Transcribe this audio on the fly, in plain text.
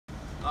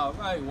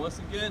Alright, once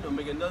again, I'll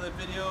make another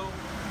video,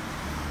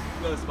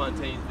 another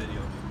spontaneous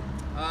video.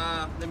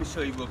 Let me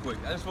show you real quick.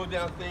 I just wrote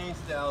down things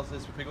that I was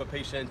just pick up a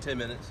patient in 10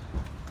 minutes.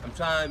 I'm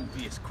trying to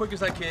be as quick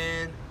as I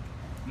can.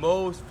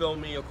 Mo's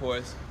filmed me, of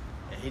course,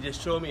 and he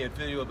just showed me a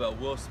video about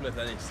Will Smith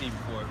I didn't see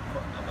before,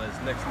 about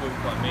his next movie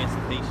called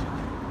Emancipation.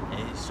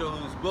 And it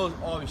shows, Will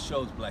always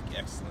shows black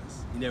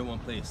excellence. He never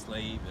want to play a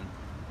slave, and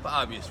for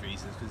obvious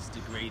reasons, because it's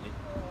degraded.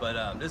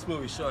 But this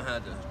movie is showing how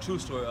the true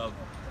story of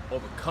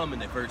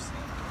overcoming adversity.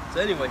 So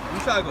anyway,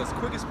 I'm trying to go as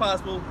quick as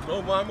possible,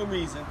 no rhyme or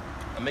reason.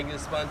 I'm making it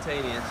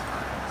spontaneous.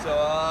 So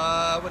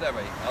whatever,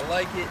 I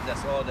like it,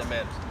 that's all that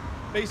matters.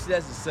 Basically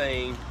that's the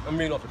saying, I'm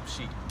reading off the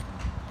sheet.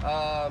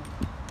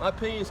 My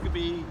opinions could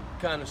be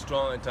kind of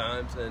strong at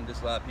times, and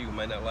just a lot of people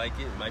might not like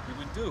it, might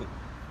people do,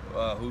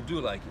 who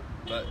do like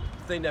it. But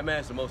the thing that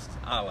matters the most is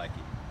I like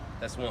it.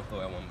 That's one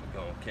thought I want to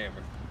go on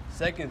camera.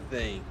 Second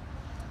thing,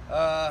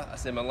 I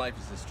said my life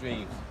is in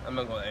streams. I'm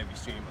not going to every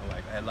stream in my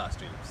life. I had a lot of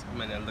streams. I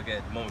might not look at it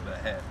at the moment, but I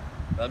have.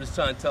 But I'm just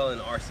trying to tell it in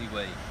an RC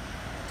way.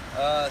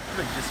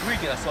 This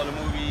weekend I saw the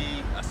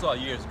movie, I saw it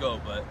years ago,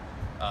 but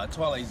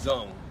Twilight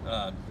Zone,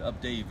 the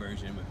updated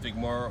version with Vic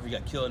Morrow. He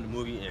got killed in the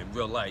movie in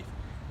real life.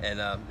 And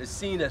the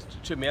scene that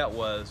tripped me out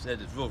was, had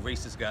this real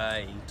racist guy,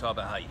 and he talked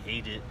about how he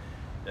hated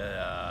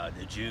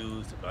the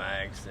Jews, the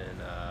blacks, and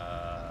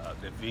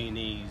the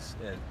Viennese.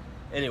 And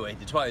anyway,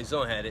 the Twilight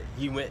Zone had it.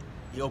 He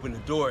opened the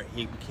door,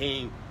 he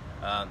became,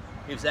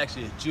 he was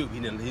actually a Jew. He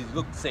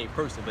looked the same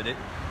person, but it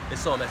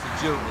saw him as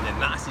a Jew, and then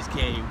Nazis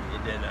came,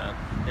 and then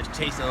they was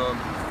chasing him,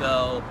 he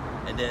fell,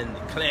 and then the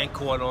Klan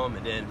caught him,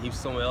 and then he was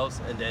somewhere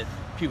else, and then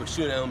people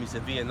shooting at him, he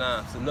said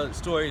Vietnam. So another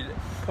story, the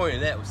point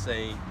of that was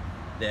saying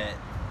that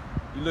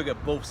you look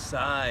at both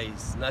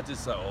sides, not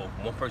just like, oh,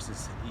 one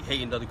person's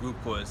hating another group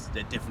because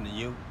they're different than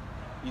you.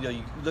 You know,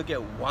 you look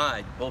at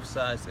why, both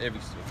sides of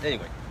every story.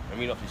 Anyway, I'm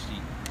reading off the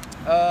sheet.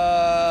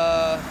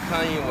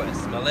 Kanye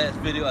West. My last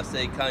video I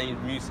said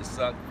Kanye's music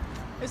sucked.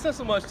 It's not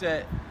so much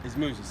that his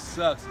music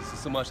sucks, it's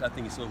just so much I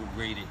think it's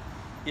overrated.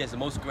 He has the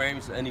most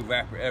Grammys of any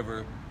rapper ever,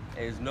 and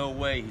there's no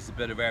way he's a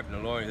better rapper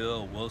than Lauryn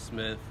Hill, Will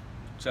Smith,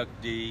 Chuck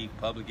D,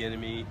 Public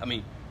Enemy,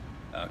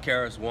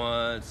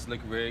 KRS-One, Slick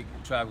Rick,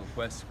 Tribe Called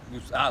Quest,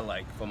 groups I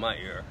like from my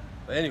era.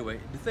 But anyway,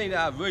 the thing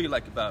that I really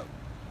like about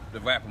the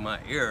rap of my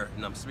era,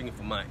 and I'm speaking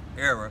from my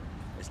era,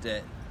 is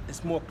that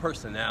it's more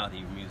personality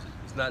in music.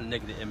 It's not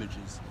negative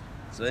images.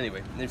 So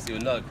anyway, let me see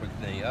another quick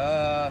thing.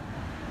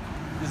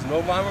 This is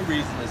no rhyme or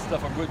reason. It's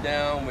stuff I wrote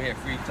down. We had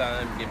free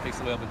time. You can pick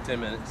something up in 10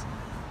 minutes.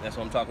 That's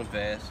why I'm talking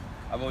fast.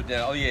 I wrote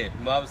down, oh yeah,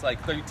 when I was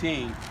like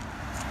 13,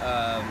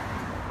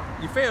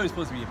 your family's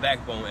supposed to be your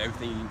backbone of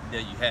everything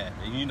that you have.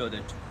 And you know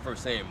that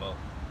first saying, Mo.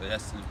 But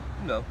that's,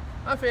 you know,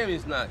 my family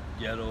is not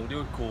ghetto. They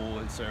were cool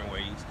in certain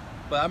ways.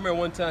 But I remember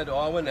one time,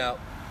 I went out,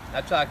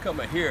 I tried to cut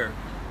my hair,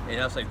 and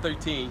I was like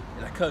 13,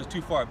 and I cut it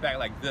too far back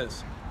like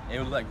this. And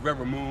it was like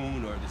Reverend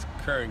Moon or this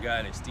current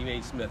guy named Stephen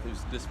A. Smith, who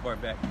was this far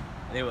back.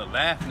 And they were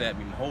laughing at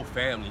me, my whole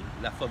family,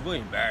 and I felt really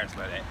embarrassed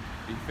by that.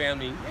 Your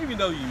family, even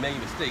though you made a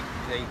mistake,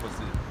 they ain't supposed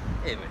to.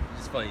 Anyway, it's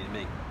just funny to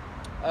me.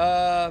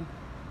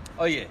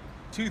 Oh yeah,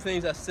 two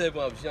things I said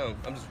when I was young.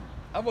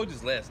 I wrote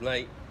this last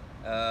night,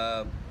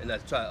 and I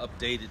tried to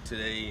update it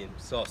today and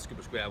saw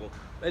Skipper Scrabble.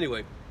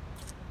 Anyway,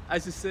 I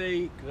should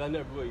say, because I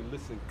never really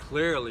listened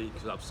clearly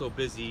because I'm so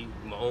busy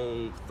with my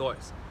own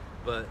thoughts.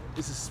 But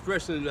it's an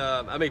expression,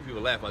 I make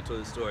people laugh when I tell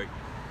this story.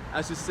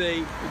 I should say,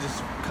 it's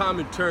this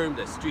common term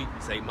that street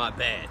say, my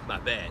bad, my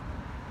bad.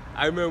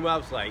 I remember when I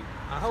was like,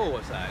 how old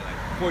was I?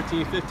 Like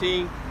 14,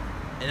 15?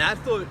 And I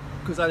thought,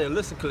 because I didn't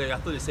listen clearly, I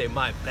thought they said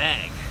my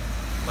bag,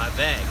 my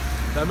bag.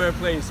 So I remember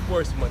playing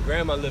sports with my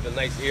grandma lived in a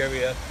nice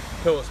area,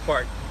 Hills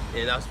Park.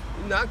 And I was,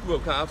 you know, I grew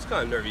up I was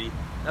kind of nerdy.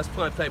 I was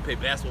playing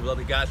basketball with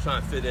other guys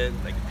trying to fit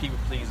in, like a people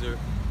pleaser.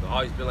 I've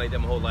always been like that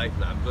my whole life,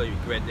 and I really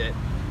regret that.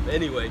 But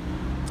anyway,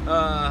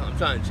 I'm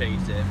trying to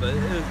change that. But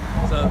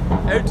so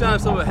every time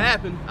something would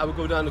happen, I would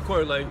go down the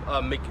corner,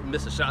 like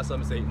miss a shot,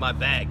 something, and say, my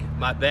bag,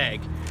 my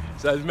bag.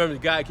 So I remember the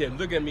guy kept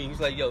looking at me, he's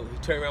like, yo, he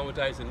turned around one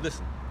time and said,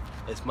 listen,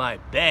 it's my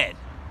bad.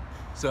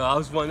 So I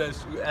was one that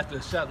after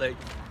the shot, like,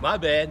 my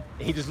bad,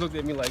 and he just looked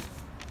at me like,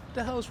 what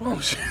the hell is wrong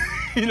with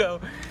you? You know,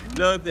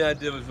 another thing I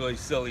did was really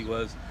silly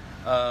was,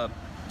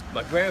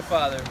 my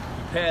grandfather,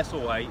 he passed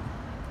away,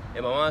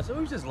 and my mom said, oh,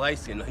 he was just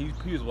light-skinned.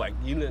 He was white.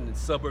 He lived in the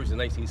suburbs in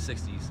the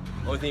 1960s.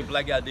 Only thing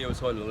black guy did was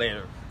holding the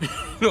lantern,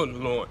 on the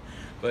lawn.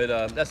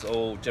 But that's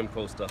old Jim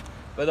Crow stuff.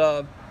 But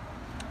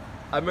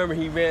I remember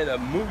he ran a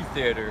movie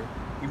theater.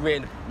 He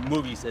ran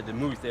movies at the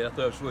movie theater. I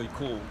thought it was really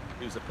cool.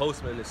 He was a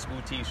postman in a school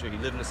t-shirt. He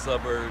lived in the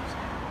suburbs.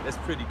 That's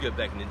pretty good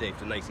back in the day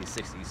for the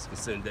 1960s,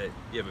 considering that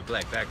you have a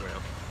black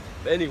background.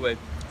 But anyway,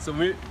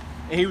 and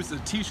he was a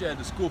teacher at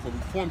the school for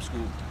reform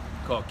school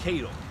called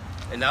Cato.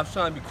 And I was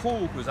trying to be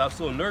cool because I was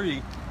so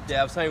nerdy that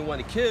I was telling one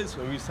of the kids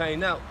when we was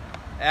hanging out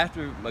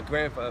after my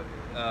grandfather,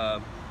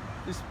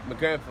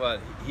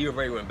 he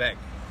already went back.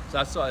 So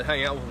I started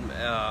hanging out with him,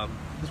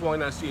 just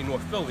walking down the street in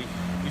North Philly.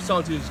 We was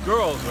talking to these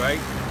girls, right?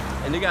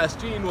 And they got a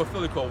street in North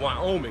Philly called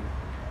Wyoming.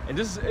 And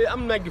this is,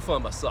 I'm making fun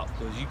of myself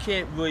because you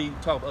can't really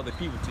talk about other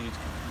people till you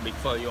make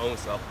fun of your own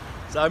self.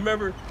 So I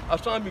remember I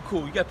was trying to be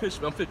cool. You got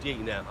pictures. I'm 58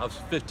 now. I was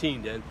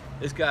 15 then.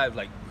 This guy was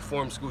like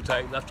reform school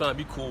type. And I was trying to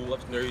be cool. I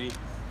was nerdy.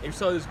 And we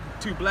saw these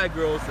 2 black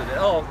girls at the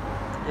Elk,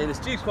 and the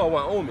street's called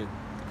Wyoming.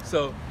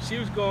 So she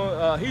was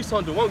going. He was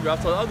talking to one girl. I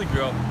was talking to the other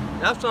girl.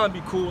 And I was trying to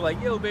be cool, like,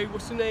 yo, baby,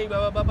 what's your name?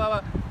 Blah blah blah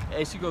blah.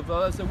 And she goes,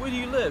 I said, where do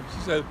you live?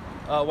 She said,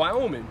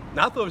 Wyoming.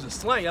 Now I thought it was a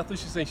slang. I thought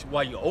she was saying,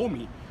 why you owe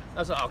me?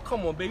 I said, oh,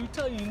 come on, baby,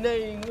 tell me your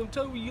name.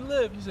 Tell me where you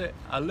live. She said,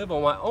 I live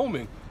on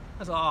Wyoming.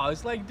 I said, oh,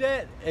 it's like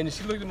that. And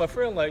she looked at my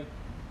friend like,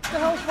 what the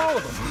hell's wrong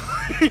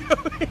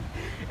with him?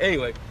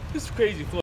 Anyway, this is crazy.